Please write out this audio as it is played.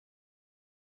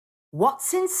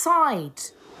What's inside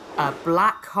a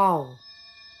black hole?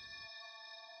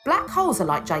 Black holes are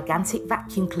like gigantic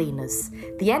vacuum cleaners,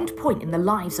 the end point in the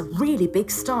lives of really big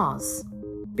stars.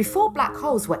 Before black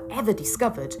holes were ever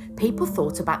discovered, people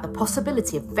thought about the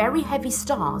possibility of very heavy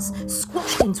stars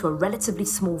squashed into a relatively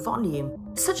small volume,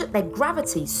 such that their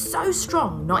gravity is so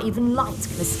strong not even light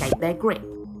can escape their grip.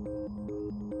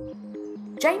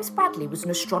 James Bradley was an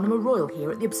astronomer royal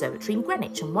here at the observatory in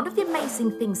Greenwich, and one of the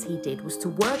amazing things he did was to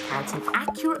work out an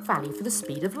accurate value for the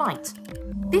speed of light.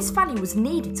 This value was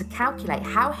needed to calculate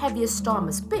how heavy a star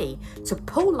must be to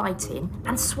pull light in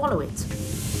and swallow it.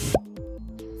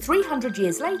 300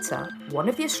 years later, one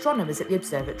of the astronomers at the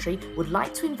observatory would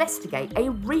like to investigate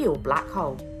a real black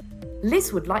hole.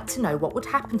 Liz would like to know what would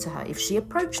happen to her if she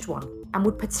approached one, and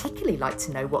would particularly like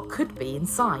to know what could be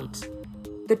inside.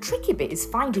 The tricky bit is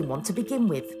finding one to begin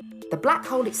with. The black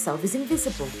hole itself is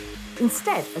invisible.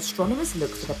 Instead, astronomers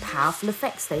look for the powerful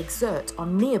effects they exert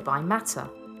on nearby matter.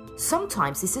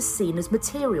 Sometimes this is seen as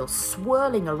material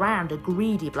swirling around a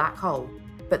greedy black hole,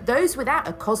 but those without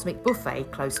a cosmic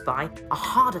buffet close by are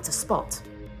harder to spot.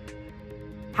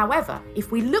 However,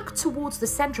 if we look towards the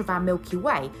centre of our Milky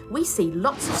Way, we see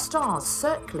lots of stars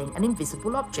circling an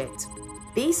invisible object.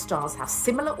 These stars have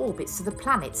similar orbits to the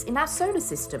planets in our solar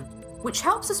system, which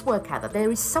helps us work out that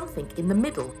there is something in the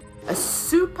middle, a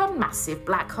supermassive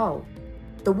black hole.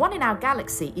 The one in our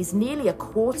galaxy is nearly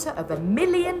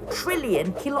 250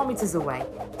 trillion kilometres away,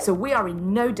 so we are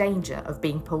in no danger of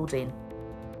being pulled in.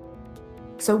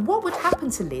 So what would happen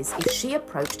to Liz if she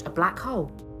approached a black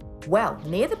hole? Well,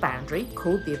 near the boundary,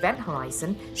 called the event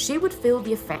horizon, she would feel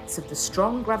the effects of the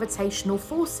strong gravitational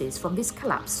forces from this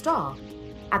collapsed star.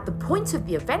 At the point of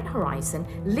the event horizon,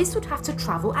 Liz would have to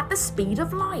travel at the speed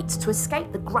of light to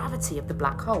escape the gravity of the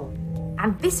black hole.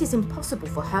 And this is impossible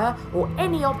for her or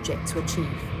any object to achieve.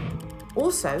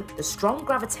 Also, the strong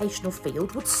gravitational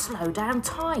field would slow down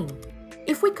time.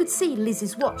 If we could see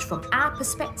Liz's watch from our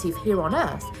perspective here on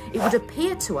Earth, it would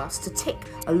appear to us to tick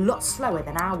a lot slower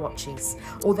than our watches,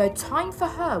 although time for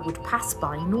her would pass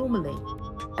by normally.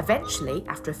 Eventually,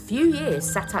 after a few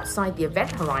years sat outside the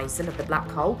event horizon of the black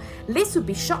hole, Liz would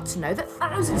be shocked to know that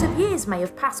thousands of years may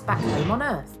have passed back home on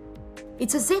Earth.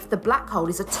 It's as if the black hole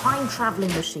is a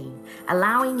time-travelling machine,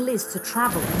 allowing Liz to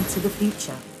travel into the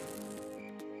future.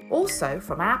 Also,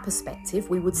 from our perspective,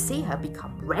 we would see her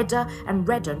become redder and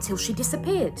redder until she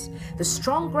disappeared. The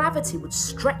strong gravity would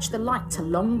stretch the light to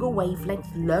longer wavelength,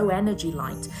 low-energy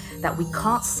light that we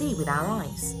can't see with our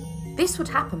eyes. This would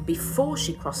happen before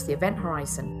she crossed the event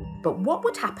horizon. But what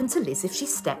would happen to Liz if she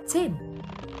stepped in?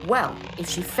 Well, if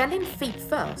she fell in feet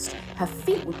first, her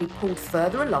feet would be pulled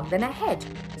further along than her head,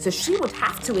 so she would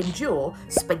have to endure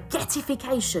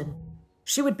spaghettification.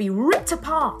 She would be ripped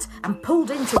apart and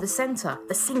pulled into the centre,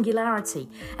 the singularity,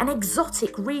 an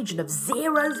exotic region of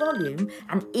zero volume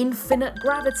and infinite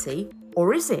gravity,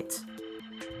 or is it?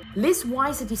 Liz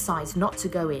wisely decides not to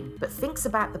go in, but thinks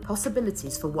about the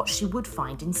possibilities for what she would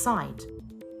find inside.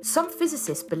 Some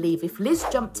physicists believe if Liz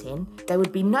jumped in, there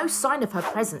would be no sign of her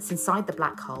presence inside the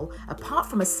black hole apart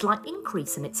from a slight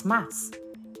increase in its mass.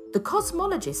 The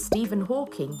cosmologist Stephen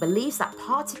Hawking believes that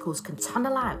particles can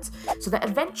tunnel out so that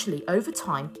eventually, over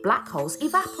time, black holes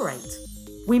evaporate.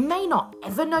 We may not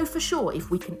ever know for sure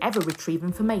if we can ever retrieve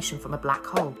information from a black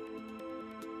hole.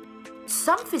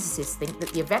 Some physicists think that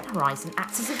the event horizon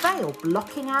acts as a veil,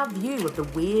 blocking our view of the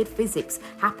weird physics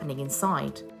happening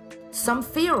inside. Some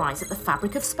theorise that the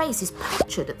fabric of space is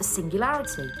punctured at the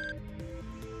singularity.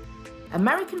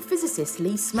 American physicist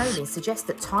Lee Smolin suggests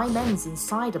that time ends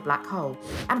inside a black hole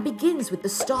and begins with the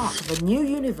start of a new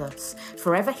universe,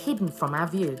 forever hidden from our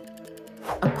view.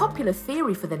 A popular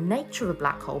theory for the nature of a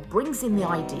black hole brings in the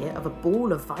idea of a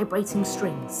ball of vibrating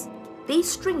strings.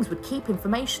 These strings would keep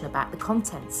information about the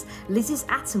contents. Liz's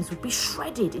atoms would be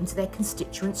shredded into their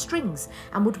constituent strings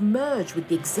and would merge with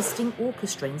the existing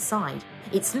orchestra inside.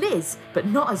 It's Liz, but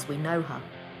not as we know her.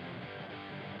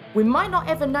 We might not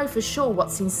ever know for sure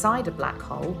what's inside a black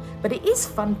hole, but it is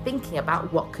fun thinking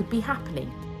about what could be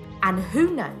happening. And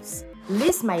who knows,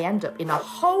 Liz may end up in a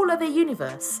whole other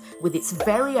universe with its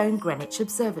very own Greenwich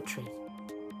Observatory.